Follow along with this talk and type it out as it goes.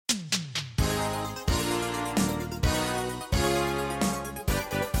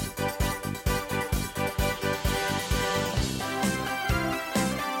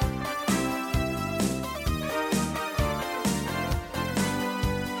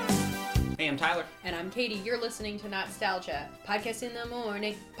I'm Tyler. And I'm Katie. You're listening to Nostalgia. Podcast in the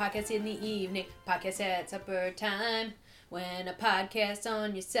morning, podcast in the evening, podcast at supper time. When a podcast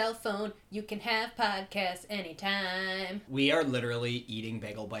on your cell phone, you can have podcasts anytime. We are literally eating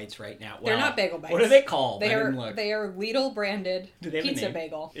bagel bites right now. They're not bagel bites. What are they called? They are Lidl branded pizza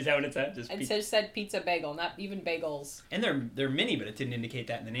bagel. Is that what it said? It said pizza bagel, not even bagels. And they're mini, but it didn't indicate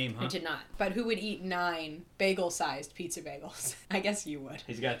that in the name, huh? It did not. But who would eat 9 bagel-sized pizza bagels? I guess you would.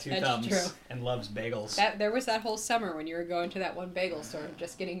 He's got 2 That's thumbs true. and loves bagels. There was that whole summer when you were going to that one bagel store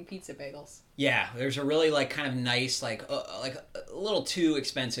just getting pizza bagels. Yeah, there's a really kind of nice, like a little too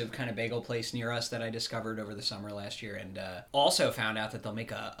expensive kind of bagel place near us that I discovered over the summer last year, and also found out that they'll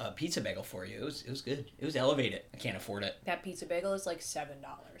make a pizza bagel for you. It was good. It was elevated. I can't afford it. That pizza bagel is like $7.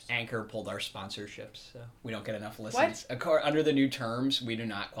 Anchor pulled our sponsorships, so we don't get enough listens. What? Under the new terms, we do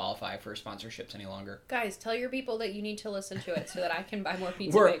not qualify for sponsorships any longer. Guys, tell your people that you need to listen to it so that I can buy more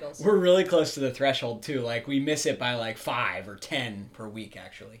pizza bagels. We're really close to the threshold, too. Like, we miss it by 5 or 10 per week,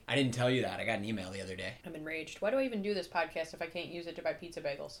 actually. I didn't tell you that. I got an email the other day. I'm enraged. Why do I even do this podcast if I can't use it to buy pizza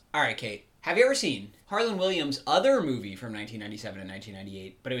bagels? All right, Kate. Have you ever seen Harlan Williams' other movie from 1997 and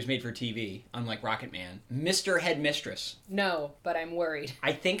 1998, but it was made for TV, unlike Rocket Man, Mr. Headmistress? No, but I'm worried.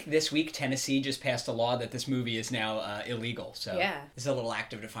 I think this week Tennessee just passed a law that this movie is now illegal. So yeah. This is a little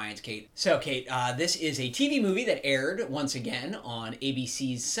act of defiance, Kate. So, Kate, this is a TV movie that aired once again on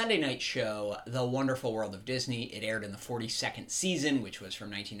ABC's Sunday night show, The Wonderful World of Disney. It aired in the 42nd season, which was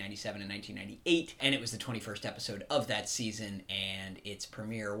from 1997 and 1998, and it was the 21st episode of that season, and its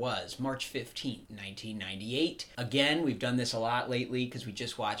premiere was March 15th, 1998. Again, we've done this a lot lately because we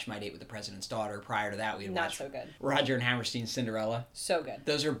just watched My Date with the President's Daughter. Prior to that, we had watched so good. Roger and Hammerstein's Cinderella. So good.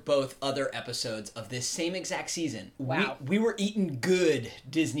 Those are both other episodes of this same exact season. Wow. We were eating good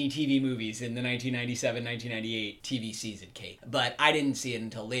Disney TV movies in the 1997-1998 TV season, Kate. But I didn't see it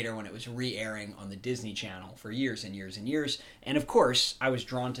until later when it was re-airing on the Disney Channel for years and years and years. And of course, I was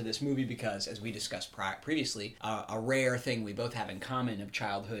drawn to this movie because, as we discussed previously, a rare thing we both have in common of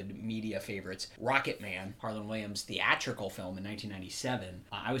childhood media favorites, Rocket Man, Harlan Williams' theatrical film in 1997.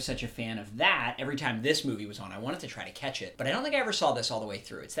 I was such a fan of that. Every time this movie was on, I wanted to try to catch it. But I don't think I ever saw this all the way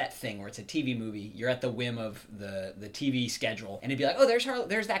through. It's that thing where it's a TV movie. You're at the whim of the TV schedule. And it'd be like, oh,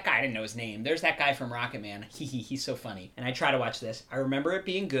 there's that guy. I didn't know his name. There's that guy from Rocket Man. He's so funny. And I try to watch this. I remember it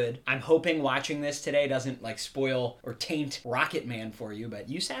being good. I'm hoping watching this today doesn't spoil or taint Rocket Man for you. But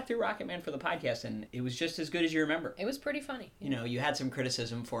you sat through Rocket Man for the podcast, and it was just as good as you remember. It was pretty funny. You know, you had some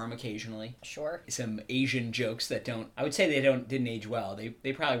criticism for him occasionally. Sure. Some Asian jokes that I would say they didn't age well.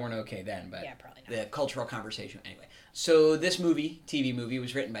 They probably weren't okay then, but yeah, probably not. The cultural conversation, anyway. So this TV movie,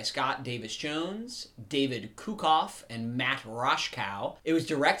 was written by Scott Davis Jones, David Kukoff, and Matt Roshkow. It was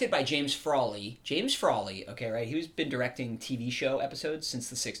directed by James Frawley. James Frawley, okay, right? He's been directing TV show episodes since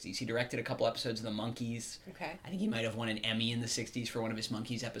the 60s. He directed a couple episodes of The Monkees. Okay. I think he might have won an Emmy in the 60s for one of his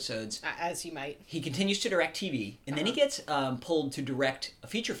Monkees episodes. As he might. He continues to direct TV, and then he gets pulled to direct a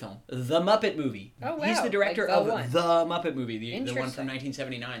feature film, The Muppet Movie. Oh, wow. He's the director of The Muppet Movie, the one from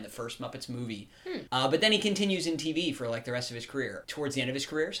 1979, the first Muppets movie. But then he continues in TV for the rest of his career. Towards the end of his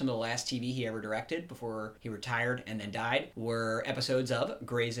career, some of the last TV he ever directed before he retired and then died were episodes of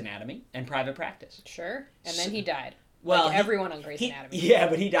Grey's Anatomy and Private Practice. Sure. And then he died. Well, everyone on Grey's Anatomy. Yeah,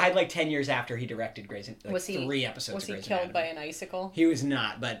 but he died 10 years after he directed Grey's Anatomy. 3 episodes of Grey's Anatomy. Was he killed by an icicle? He was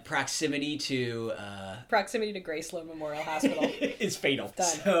not, but proximity to Grace Sloan Memorial Hospital is fatal. Done.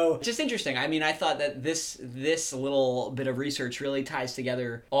 So, just interesting. I mean, I thought that this little bit of research really ties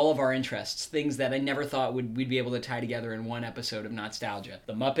together all of our interests, things that I never thought we'd be able to tie together in one episode of Nostalgia.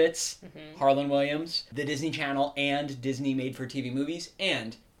 The Muppets, Harlan Williams, the Disney Channel, and Disney made-for-TV movies,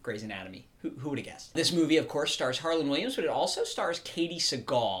 and Grey's Anatomy. Who would have guessed? This movie, of course, stars Harlan Williams, but it also stars Katie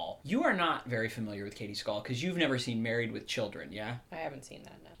Sagal. You are not very familiar with Katie Sagal because you've never seen Married with Children, yeah? I haven't seen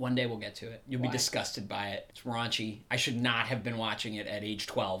that, no. One day we'll get to it. You'll be disgusted by it. It's raunchy. I should not have been watching it at age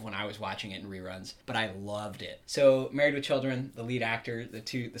 12 when I was watching it in reruns, but I loved it. So, Married with Children, the lead actor,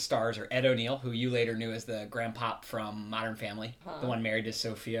 the stars are Ed O'Neill, who you later knew as the grandpop from Modern Family, the one married to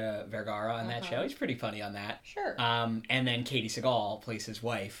Sofia Vergara on that show. He's pretty funny on that. Sure. And then Katie Sagal plays his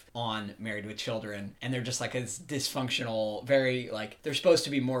wife on Married with Children. And they're just a dysfunctional, very, they're supposed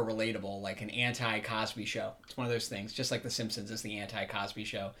to be more relatable, like an anti-Cosby show. It's one of those things, just like The Simpsons is the anti-Cosby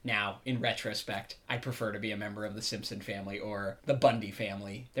show. Now, in retrospect, I prefer to be a member of the Simpson family or the Bundy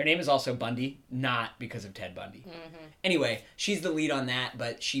family. Their name is also Bundy, not because of Ted Bundy. Anyway, she's the lead on that,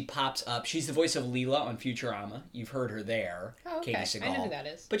 but she pops up. She's the voice of Leela on Futurama. You've heard her there, okay. Katie Sagal. I know who that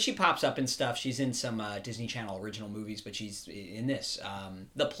is. But she pops up in stuff. She's in some Disney Channel original movies, but she's in this.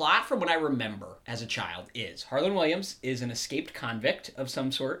 The plot, from what I remember as a child is Harlan Williams is an escaped convict of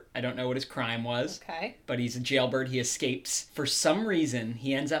some sort. I don't know what his crime was. Okay. But he's a jailbird. He escapes. For some reason,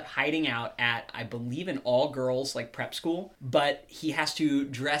 he ends up hiding out at, I believe, an all-girls like prep school. But he has to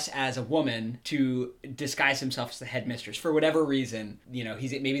dress as a woman to disguise himself as the headmistress. For whatever reason, you know,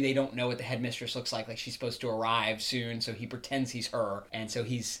 maybe they don't know what the headmistress looks like she's supposed to arrive soon, so he pretends he's her. And so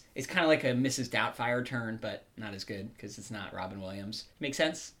it's kind of like a Mrs. Doubtfire turn, but not as good because it's not Robin Williams. Make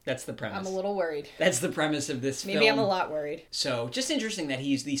sense? That's the premise. I'm a little worried. That's the premise of this film. Maybe I'm a lot worried. So just interesting that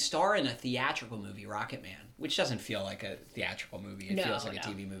he's the star in a theatrical movie, Rocket Man, which doesn't feel like a theatrical movie. It feels like a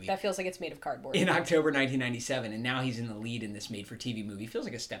TV movie. That feels like it's made of cardboard. In October 1997, and now he's in the lead in this made-for-TV movie. Feels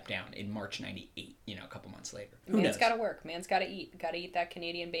like a step down in March 98, a couple months later. Man's got to work. Man's got to eat. Got to eat that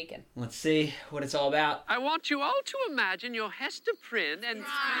Canadian bacon. Let's see what it's all about. I want you all to imagine you're Hester Prynne and...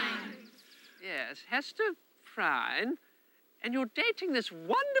 Prynne. Yes, Hester Prynne. And you're dating this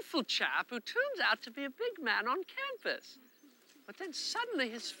wonderful chap who turns out to be a big man on campus. But then suddenly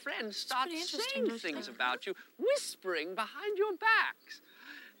his friends start saying things about you, whispering behind your backs.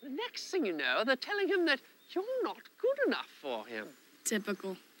 The next thing you know, they're telling him that you're not good enough for him.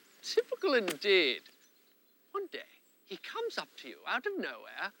 Typical. Typical indeed. One day, he comes up to you out of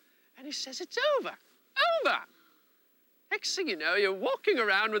nowhere, and he says, it's over. Over! Next thing you know, you're walking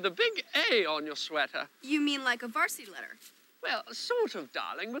around with a big A on your sweater. You mean like a varsity letter? Well, sort of,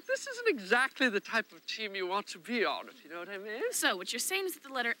 darling, but this isn't exactly the type of team you want to be on, if you know what I mean. So, what you're saying is that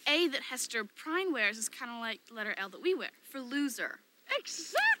the letter A that Hester Prynne wears is kind of like the letter L that we wear, for loser.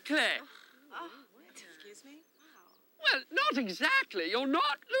 Exactly! Excuse me? Well, not exactly. You're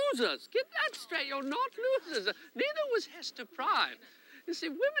not losers. Get that straight. You're not losers. Neither was Hester Prynne. You see,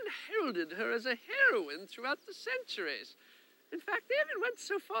 women heralded her as a heroine throughout the centuries. In fact, they even went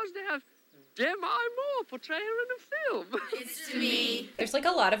so far as to have Demi Moore portray her in a film. It's to me. There's like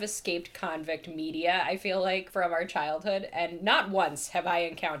a lot of escaped convict media, I feel like, from our childhood, and not once have I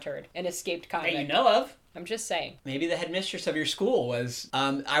encountered an escaped convict. That you know of. I'm just saying. Maybe the headmistress of your school was...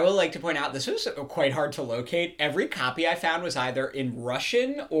 I would like to point out, this was quite hard to locate. Every copy I found was either in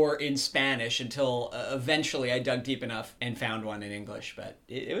Russian or in Spanish until eventually I dug deep enough and found one in English, but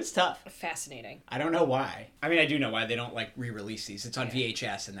it was tough. Fascinating. I don't know why. I mean, I do know why they don't, re-release these. It's on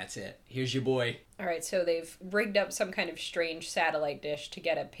VHS and that's it. Here's your boy. All right, so they've rigged up some kind of strange satellite dish to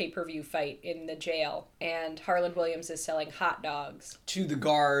get a pay-per-view fight in the jail, and Harlan Williams is selling hot dogs. To the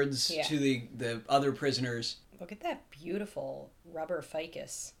guards, to the other prisoners. Look at that beautiful rubber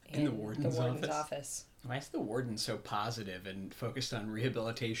ficus in the warden's office. Why is the warden so positive and focused on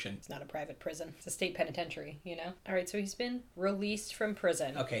rehabilitation? It's not a private prison. It's a state penitentiary, All right, so he's been released from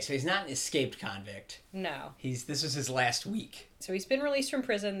prison. Okay, so he's not an escaped convict. No. This was his last week. So he's been released from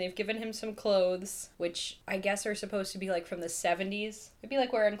prison. They've given him some clothes, which I guess are supposed to be from the 70s. It'd be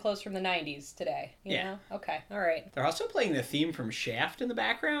like wearing clothes from the 90s today. You know? Okay, all right. They're also playing the theme from Shaft in the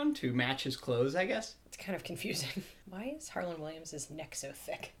background to match his clothes, I guess. It's kind of confusing. Why is Harlan Williams' neck so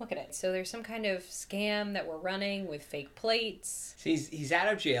thick? Look at it. So there's some kind of scam that we're running with fake plates. So he's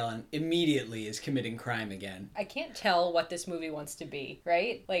out of jail and immediately is committing crime again. I can't tell what this movie wants to be,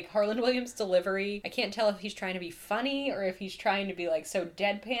 right? Harlan Williams' delivery, I can't tell if he's trying to be funny or if he's trying to be so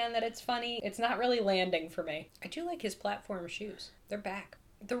deadpan that it's funny. It's not really landing for me. I do like his platform shoes. They're back.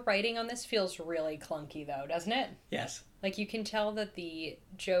 The writing on this feels really clunky though, doesn't it? Yes. You can tell that the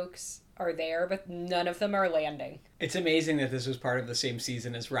jokes are there, but none of them are landing. It's amazing that this was part of the same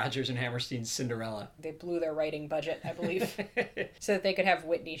season as Rodgers and Hammerstein's Cinderella. They blew their writing budget, I believe, so that they could have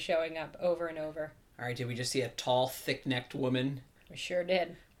Whitney showing up over and over. All right, did we just see a tall, thick-necked woman? We sure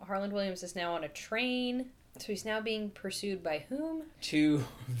did. Harlan Williams is now on a train, so he's now being pursued by whom? 2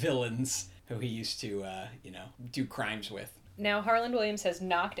 villains who he used to, do crimes with. Now, Harlan Williams has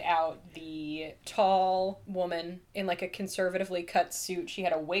knocked out the tall woman in a conservatively cut suit. She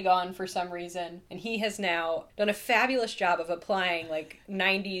had a wig on for some reason. And he has now done a fabulous job of applying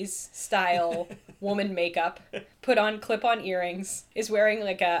 90s style woman makeup, put on clip-on earrings, is wearing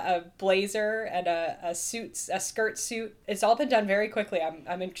a blazer and a skirt suit. It's all been done very quickly.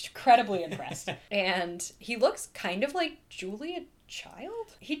 I'm incredibly impressed. And he looks kind of like Julia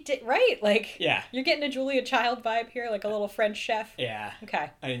Child? He did, right? Yeah. You're getting a Julia Child vibe here, a little French chef. Yeah. Okay.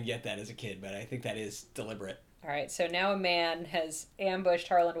 I didn't get that as a kid, but I think that is deliberate. All right, so now a man has ambushed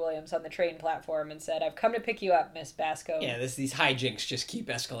Harlan Williams on the train platform and said, "I've come to pick you up, Miss Basco." Yeah, these hijinks just keep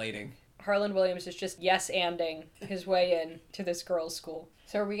escalating. Harlan Williams is just yes-anding his way in to this girls' school.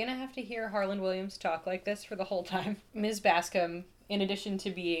 So are we going to have to hear Harlan Williams talk like this for the whole time? Ms. Bascom, in addition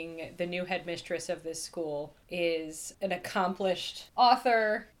to being the new headmistress of this school, is an accomplished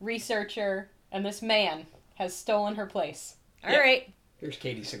author, researcher, and this man has stolen her place. All right. Here's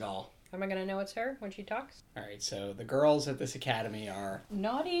Katie Seagal. How am I gonna know it's her when she talks? All right, so the girls at this academy are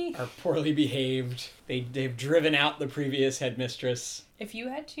Naughty. poorly behaved. They've driven out the previous headmistress. If you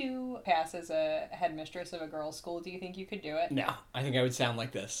had to pass as a headmistress of a girls' school, do you think you could do it? No, I think I would sound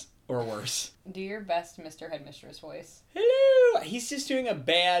like this. Or worse. Do your best Mr. Headmistress voice. Hello! He's just doing a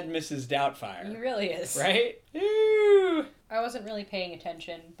bad Mrs. Doubtfire. He really is. Right? Ooh. I wasn't really paying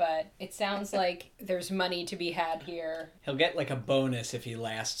attention, but it sounds like there's money to be had here. He'll get like a bonus if he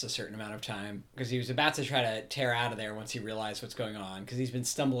lasts a certain amount of time. Because he was about to try to tear out of there once he realized what's going on. Because he's been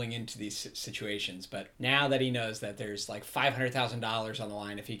stumbling into these situations. But now that he knows that there's like $500,000 on the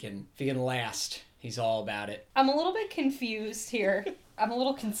line, if he can last, he's all about it. I'm a little bit confused here. I'm a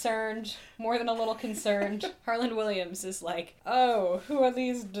little concerned, more than a little concerned. Harland Williams is like, oh, who are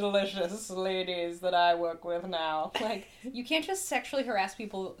these delicious ladies that I work with now? Like, you can't just sexually harass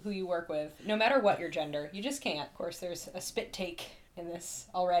people who you work with, no matter what your gender. You just can't. Of course, there's a spit take in this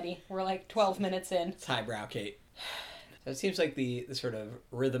already. We're like 12 minutes in. It's highbrow, Kate. So it seems like the sort of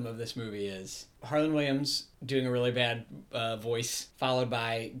rhythm of this movie is Harland Williams doing a really bad voice, followed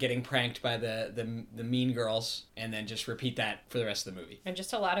by getting pranked by the mean girls, and then just repeat that for the rest of the movie. And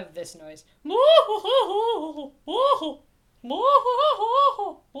just a lot of this noise.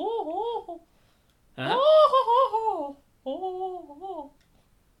 Huh?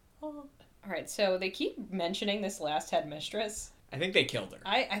 Alright, so they keep mentioning this last headmistress. I think they killed her.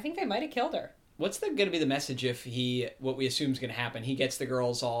 I think they might have killed her. What's going to be the message if what we assume is going to happen, he gets the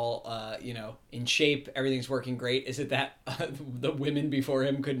girls all, in shape, everything's working great? Is it that the women before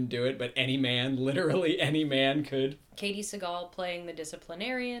him couldn't do it, but any man, literally any man could? Katie Seagal playing the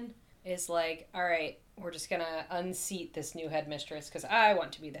disciplinarian is like, all right, we're just going to unseat this new headmistress because I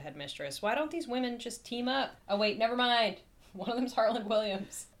want to be the headmistress. Why don't these women just team up? Oh, wait, never mind. One of them's Harland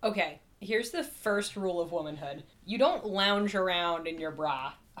Williams. Okay, here's the first rule of womanhood. You don't lounge around in your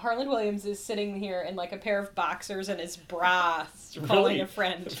bra. Harland Williams is sitting here in like a pair of boxers and his bra, calling really a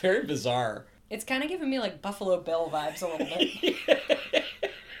friend. Very bizarre. It's kind of giving me like Buffalo Bill vibes a little bit.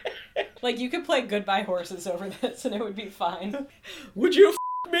 Like you could play Goodbye Horses over this and it would be fine. Would you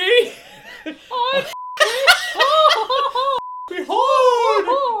me? Be hard!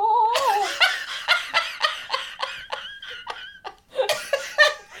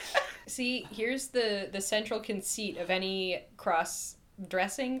 See, here's the central conceit of any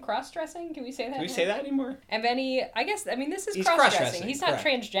cross-dressing? Can we say that? Can we say that anymore? Of any, this is He's cross-dressing. He's not correct.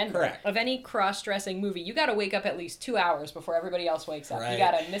 transgender. Correct. Of any cross-dressing movie, you gotta wake up at least 2 hours before everybody else wakes up. Right. You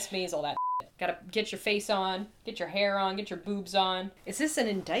gotta Miss Maisel that shit. Gotta get your face on, get your hair on, get your boobs on. Is this an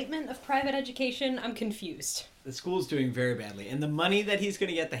indictment of private education? I'm confused. The school's doing very badly, and the money that he's going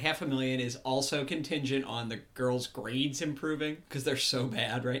to get, the $500,000, is also contingent on the girls' grades improving, because they're so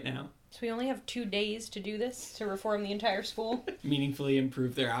bad right now. So we only have 2 days to do this, to reform the entire school? Meaningfully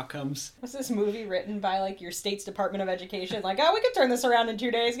improve their outcomes. Was this movie written by, like, your state's Department of Education? Like, oh, we could turn this around in 2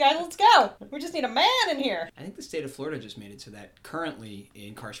 days, guys, let's go! We just need a man in here! I think the state of Florida just made it so that currently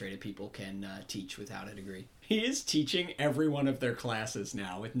incarcerated people can teach without a degree. He is teaching every one of their classes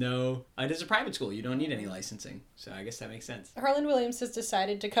now with no... it is a private school. You don't need any licensing. So I guess that makes sense. Harland Williams has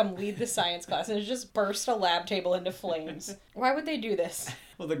decided to come lead the science class and has just burst a lab table into flames. Why would they do this?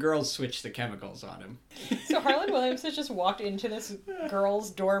 Well, the girls switched the chemicals on him. So Harland Williams has just walked into this girl's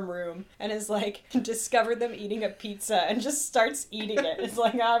dorm room and has, like, discovered them eating a pizza and just starts eating it. It's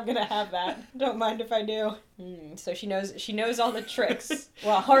like, oh, I'm gonna have that. Don't mind if I do. So she knows all the tricks.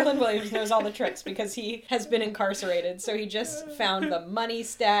 Well, Harland Williams knows all the tricks because he has been incarcerated. So he just found the money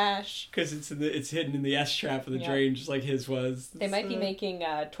stash. Because it's hidden in the S-trap of the drain, just like his was. They might be making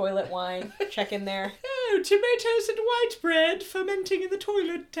toilet wine. Check in there. Oh, tomatoes and white bread fermenting in the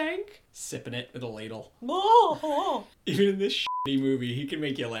toilet tank. Sipping it with a ladle. Even in this shitty movie, he can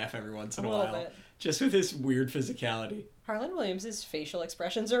make you laugh every once in a while. Bit. Just with his weird physicality. Harland Williams' facial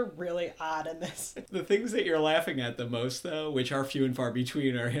expressions are really odd in this. The things that you're laughing at the most, though, which are few and far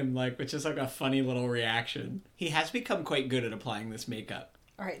between, are him, like, with just like a funny little reaction. He has become quite good at applying this makeup.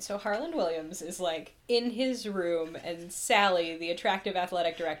 Alright, so Harland Williams is, like, in his room, and Sally, the attractive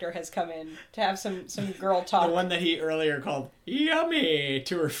athletic director, has come in to have some girl talk. The one that he earlier called yummy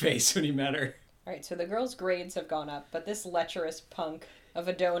to her face when he met her. Alright, so the girls' grades have gone up, but this lecherous punk of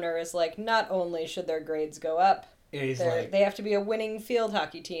a donor is like, not only should their grades go up, Yeah, they have to be a winning field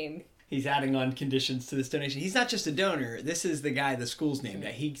hockey team. He's adding on conditions to this donation. He's not just a donor. This is the guy the school's named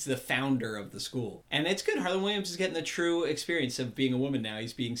after. He's the founder of the school. And it's good. Harland Williams is getting the true experience of being a woman now.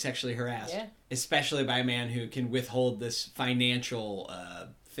 He's being sexually harassed. Yeah. Especially by a man who can withhold this financial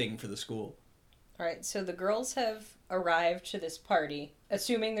thing for the school. All right, so the girls have arrived to this party,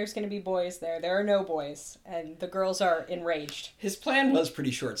 assuming there's going to be boys there. There are no boys, and the girls are enraged. His plan was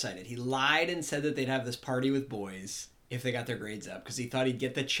pretty short-sighted. He lied and said that they'd have this party with boys if they got their grades up, because he thought he'd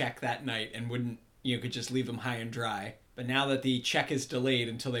get the check that night and wouldn't, could just leave them high and dry. But now that the check is delayed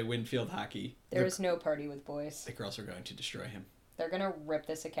until they win field hockey, there is no party with boys. The girls are going to destroy him. They're going to rip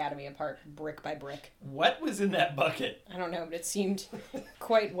this academy apart brick by brick. What was in that bucket? I don't know, but it seemed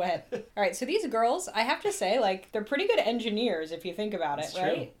quite wet. All right, so these girls, I have to say, they're pretty good engineers if you think about it,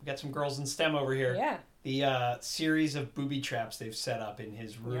 right? True. We got some girls in STEM over here. Yeah. The series of booby traps they've set up in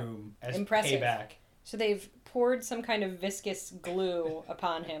his room as impressive payback. So they've poured some kind of viscous glue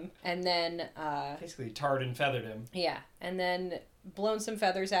upon him, and then... basically tarred and feathered him. Yeah, and then blown some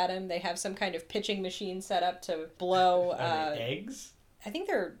feathers at him. They have some kind of pitching machine set up to blow... Are they eggs? I think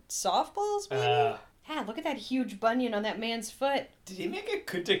they're softballs, maybe? Look at that huge bunion on that man's foot. Did he make a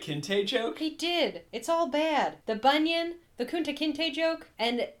Kunta Kinte joke? He did. It's all bad. The bunion, the Kunta Kinte joke,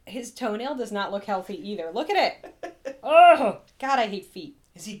 and his toenail does not look healthy either. Look at it. Oh, God, I hate feet.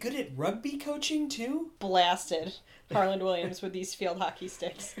 Is he good at rugby coaching, too? Blasted Harland Williams with these field hockey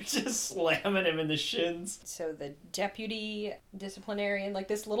sticks. Just slamming him in the shins. So the deputy disciplinarian,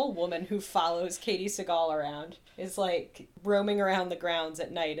 this little woman who follows Katie Seagal around, is, roaming around the grounds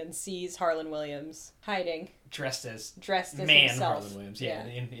at night and sees Harland Williams hiding. Dressed as man himself. Harland Williams,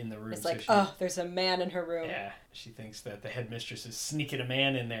 in the room. It's there's a man in her room. Yeah, she thinks that the headmistress is sneaking a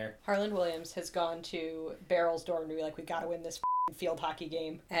man in there. Harland Williams has gone to Beryl's dorm to be we gotta win this field hockey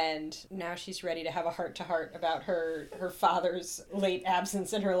game, and now she's ready to have a heart-to-heart about her father's late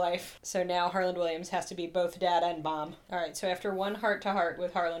absence in her life. So now Harland Williams has to be both dad and mom. Alright, so after one heart-to-heart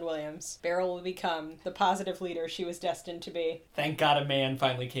with Harland Williams, Beryl will become the positive leader she was destined to be. Thank God a man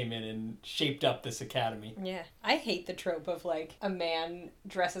finally came in and shaped up this academy. Yeah. I hate the trope of a man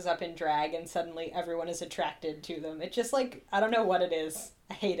dresses up in drag and suddenly everyone is attracted to them. It just I don't know what it is.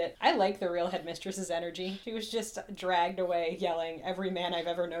 I hate it. I like the real headmistress's energy. She was just dragged away yelling, "Every man I've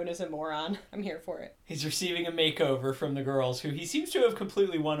ever known is a moron." I'm here for it. He's receiving a makeover from the girls, who he seems to have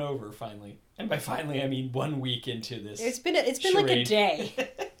completely won over, finally. And by finally, I mean 1 week into this. It's been a day.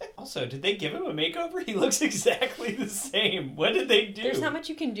 Also, did they give him a makeover? He looks exactly the same. What did they do? There's not much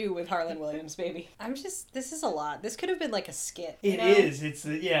you can do with Harland Williams, baby. This is a lot. This could have been a skit. It is. It's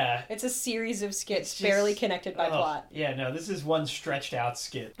a series of skits barely connected by plot. Yeah, no, this is one stretched out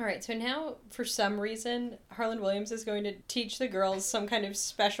skit. All right, so now, for some reason, Harland Williams is going to teach the girls some kind of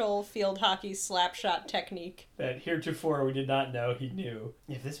special field hockey slap shot technique. That heretofore we did not know he knew.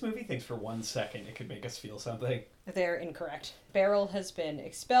 If this movie thinks for 1 second it could make us feel something. They're incorrect. Beryl has been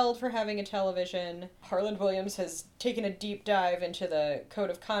expelled for having a television. Harland Williams has taken a deep dive into the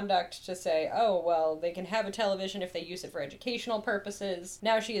code of conduct to say, oh, well, they can have a television if they use it for educational purposes.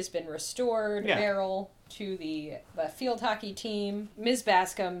 Now she has been restored, Beryl, to the field hockey team. Ms.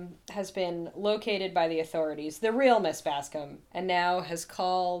 Bascom has been located by the authorities, the real Miss Bascom, and now has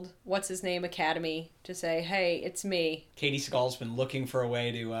called What's-His-Name Academy to say, hey, it's me. Katie Seagal's been looking for a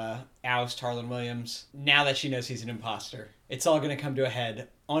way to oust Harland Williams. Now that she knows he's an imposter, it's all going to come to a head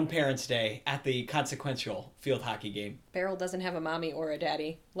on Parents' Day at the consequential field hockey game. Beryl doesn't have a mommy or a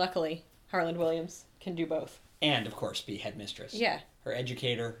daddy. Luckily, Harland Williams can do both. And, of course, be headmistress. Yeah. Her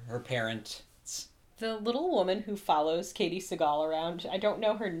educator, her parent. The little woman who follows Katie Seagal around, I don't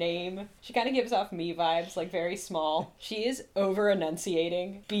know her name. She kind of gives off me vibes, very small. She is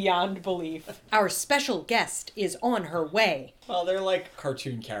over-enunciating beyond belief. Our special guest is on her way. Well, they're like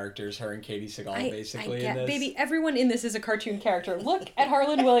cartoon characters, her and Katie Seagal, basically, in this. Baby, everyone in this is a cartoon character. Look at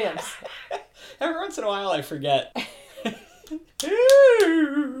Harland Williams. Every once in a while, I forget.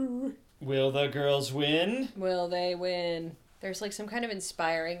 Will the girls win? Will they win? There's some kind of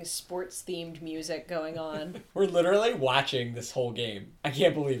inspiring sports-themed music going on. We're literally watching this whole game. I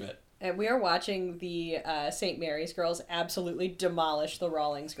can't believe it. And we are watching the St. Mary's girls absolutely demolish the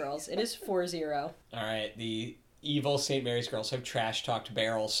Rawlings girls. It is 4-0. All right, the evil St. Mary's girls have trash-talked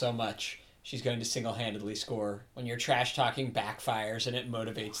Beryl so much, she's going to single-handedly score. When your trash-talking backfires and it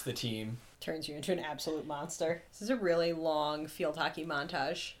motivates the team. Turns you into an absolute monster. This is a really long field hockey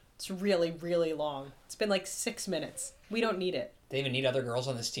montage. It's really, really long. It's been 6 minutes. We don't need it. They even need other girls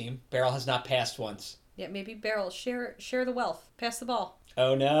on this team. Beryl has not passed once. Yeah, maybe Beryl, share the wealth. Pass the ball.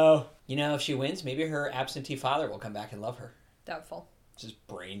 Oh, no. If she wins, maybe her absentee father will come back and love her. Doubtful. Just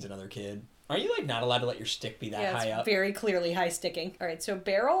brains another kid. Aren't you, like, not allowed to let your stick be that high it's up? very clearly high sticking. All right, so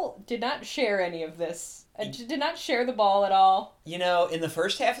Beryl did not share any of this. Did not share the ball at all. You know, in the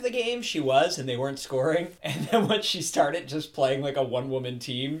first half of the game, she was, and they weren't scoring. And then once she started just playing like a one-woman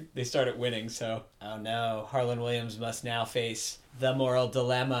team, they started winning, so... Oh no, Harlan Williams must now face the moral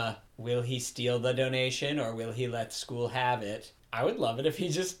dilemma. Will he steal the donation, or will he let school have it? I would love it if he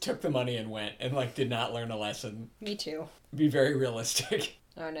just took the money and went, and, like, did not learn a lesson. Me too. Be very realistic.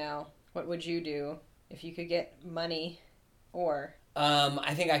 Oh no. What would you do if you could get money or...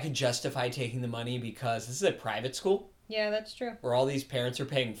 I think I could justify taking the money because this is a private school Yeah, that's true. where all these parents are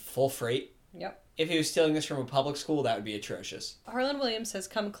paying full freight. Yep. If he was stealing this from a public school, that would be atrocious. Harlan Williams has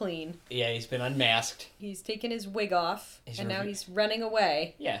come clean. Yeah, he's been unmasked. He's taken his wig off, He's and now revi- he's running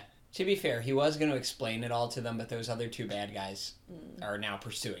away. Yeah. To be fair, he was going to explain it all to them, but those other two bad guys are now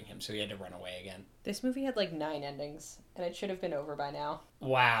pursuing him, so he had to run away again. This movie had like 9 endings, and it should have been over by now.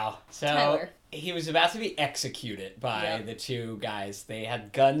 Wow. So Tyler. he was about to be executed by the two guys. They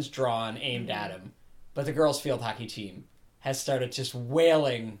had guns drawn, aimed at him. But the girls' field hockey team has started just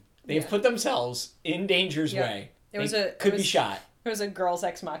wailing. They've put themselves in danger's way. Could be shot. It was a girl's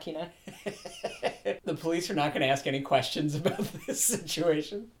ex machina. The police are not going to ask any questions about this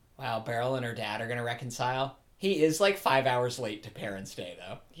situation. Wow, Beryl and her dad are going to reconcile. He is like 5 hours late to Parents' Day,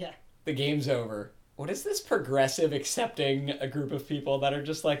 though. Yeah. The game's over. What is this progressive accepting a group of people that are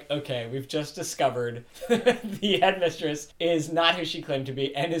just like, okay, we've just discovered the headmistress is not who she claimed to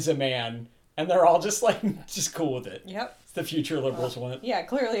be and is a man. And they're all just like, just cool with it. Yep. It's the future liberals want. Yeah,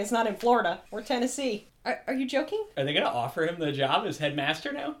 clearly it's not in Florida or Tennessee. Are you joking? Are they going to offer him the job as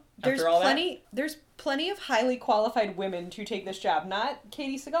headmaster now? There's After all plenty of highly qualified women to take this job. Not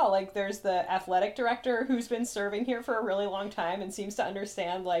Katie Seagal. Like, there's the athletic director who's been serving here for a really long time and seems to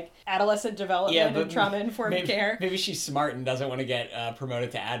understand, like, adolescent development and trauma-informed care. Maybe she's smart and doesn't want to get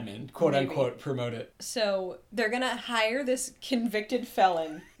promoted to admin. Quote-unquote promote it. So they're going to hire this convicted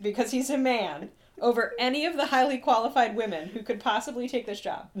felon because he's a man over any of the highly qualified women who could possibly take this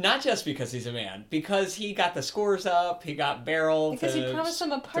job. Not just because he's a man, because he got the scores up, he got Beryl because he promised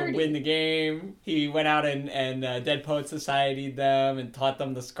them a party to win the game. He went out and Dead Poet Society them and taught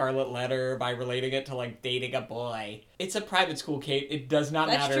them the Scarlet Letter by relating it to, like, dating a boy. It's a private school, Kate. It does not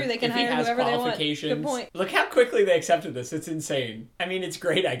matter true. They can if he hire has whoever they want. qualifications. Good point. Look how quickly they accepted this. It's insane. I mean, it's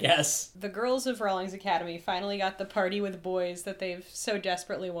great, I guess. The girls of Rawlings Academy finally got the party with boys that they've so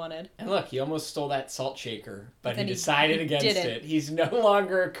desperately wanted. And look, he almost stole that salt shaker, but he then he decided against didn't. it. He's no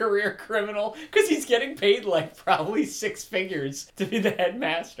longer a career criminal because he's getting paid like probably 6 figures to be the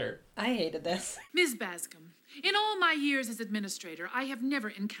headmaster. I hated this. Ms. Bascom, in all my years as administrator, I have never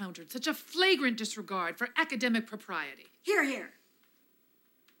encountered such a flagrant disregard for academic propriety. Here, here.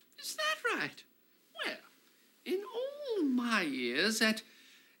 Is that right? Well, in all my years at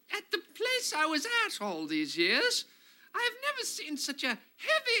the place I was at all these years, I have never seen such a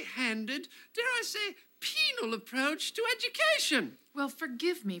heavy-handed, dare I say, penal approach to education. Well,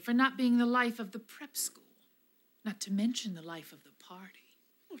 forgive me for not being the life of the prep school, not to mention the life of the party.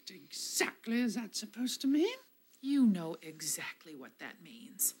 What exactly is that supposed to mean? You know exactly what that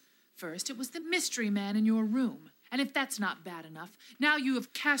means. First, it was the mystery man in your room. And if that's not bad enough, now you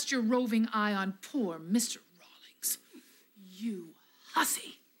have cast your roving eye on poor Mr. Rawlings. You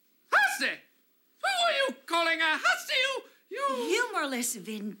hussy. Hussy? Who are you calling a hussy? You... Humorless,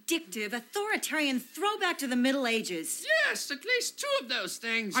 vindictive, authoritarian throwback to the Middle Ages. Yes, at least 2 of those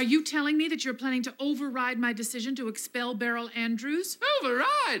things. Are you telling me that you're planning to override my decision to expel Beryl Andrews?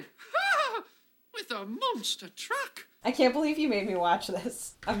 Override? With a monster truck. I can't believe you made me watch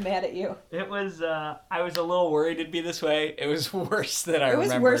this. I'm mad at you. It was, I was a little worried it'd be this way. It was worse than I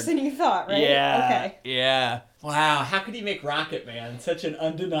remembered. It was worse than you thought, right? Yeah. Okay. Yeah. Wow, how could he make Rocket Man such an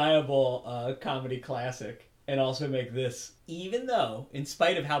undeniable comedy classic and also make this, even though, in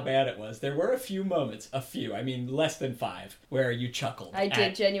spite of how bad it was, there were a few moments, I mean less than 5, where you chuckled. I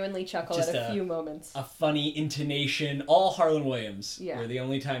did genuinely chuckle at just a few moments. A funny intonation. All Harlan Williams Yeah. were the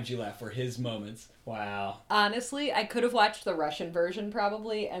only times you laughed were his moments. Wow. Honestly, I could have watched the Russian version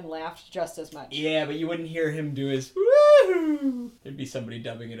probably and laughed just as much. Yeah, but you wouldn't hear him do his woohoo. There'd be somebody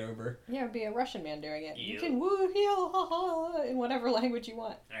dubbing it over. Yeah, it would be a Russian man doing it. Ew. You can woo heel ha ha in whatever language you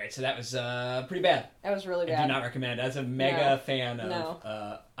want. Alright, so that was pretty bad. That was really I bad. do not recommend. As a mega fan of,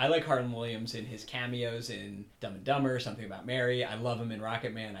 No. I like Harlan Williams in his cameos in Dumb and Dumber, Something About Mary. I love him in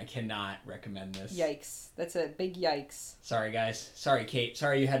Rocket Man. I cannot recommend this. Yikes. That's a big yikes. Sorry, guys. Sorry, Kate.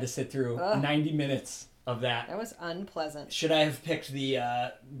 Sorry you had to sit through 90 minutes of that. That was unpleasant. Should I have picked the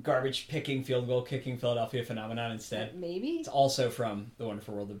garbage picking, field goal kicking Philadelphia phenomenon instead? Maybe. It's also from The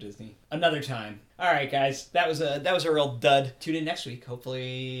Wonderful World of Disney. Another time. All right, guys, that was a real dud. Tune in next week.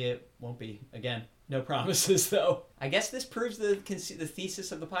 Hopefully, it won't be again. No promises, though. I guess this proves the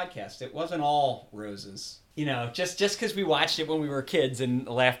thesis of the podcast. It wasn't all roses. You know, just because we watched it when we were kids and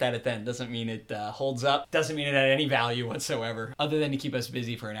laughed at it then doesn't mean it holds up. Doesn't mean it had any value whatsoever, other than to keep us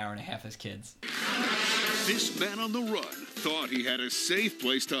busy for an hour and a half as kids. This man on the run thought he had a safe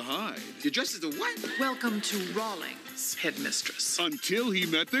place to hide. You're dressed as a what? Welcome to Rawlings, Headmistress. Until he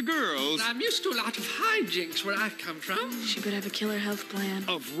met the girls I'm used to a lot of hijinks where I come from. She better have a killer health plan.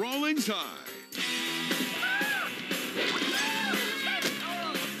 of Rawlings High.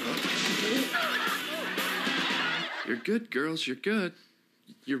 You're good, girls, you're good.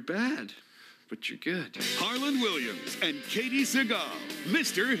 You're bad, but you're good. Harlan Williams and Katie Seagal,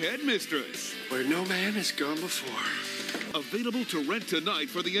 Mr. Headmistress. Where no man has gone before. Available to rent tonight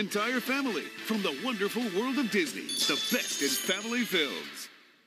for the entire family from the wonderful world of Disney, the best in family films.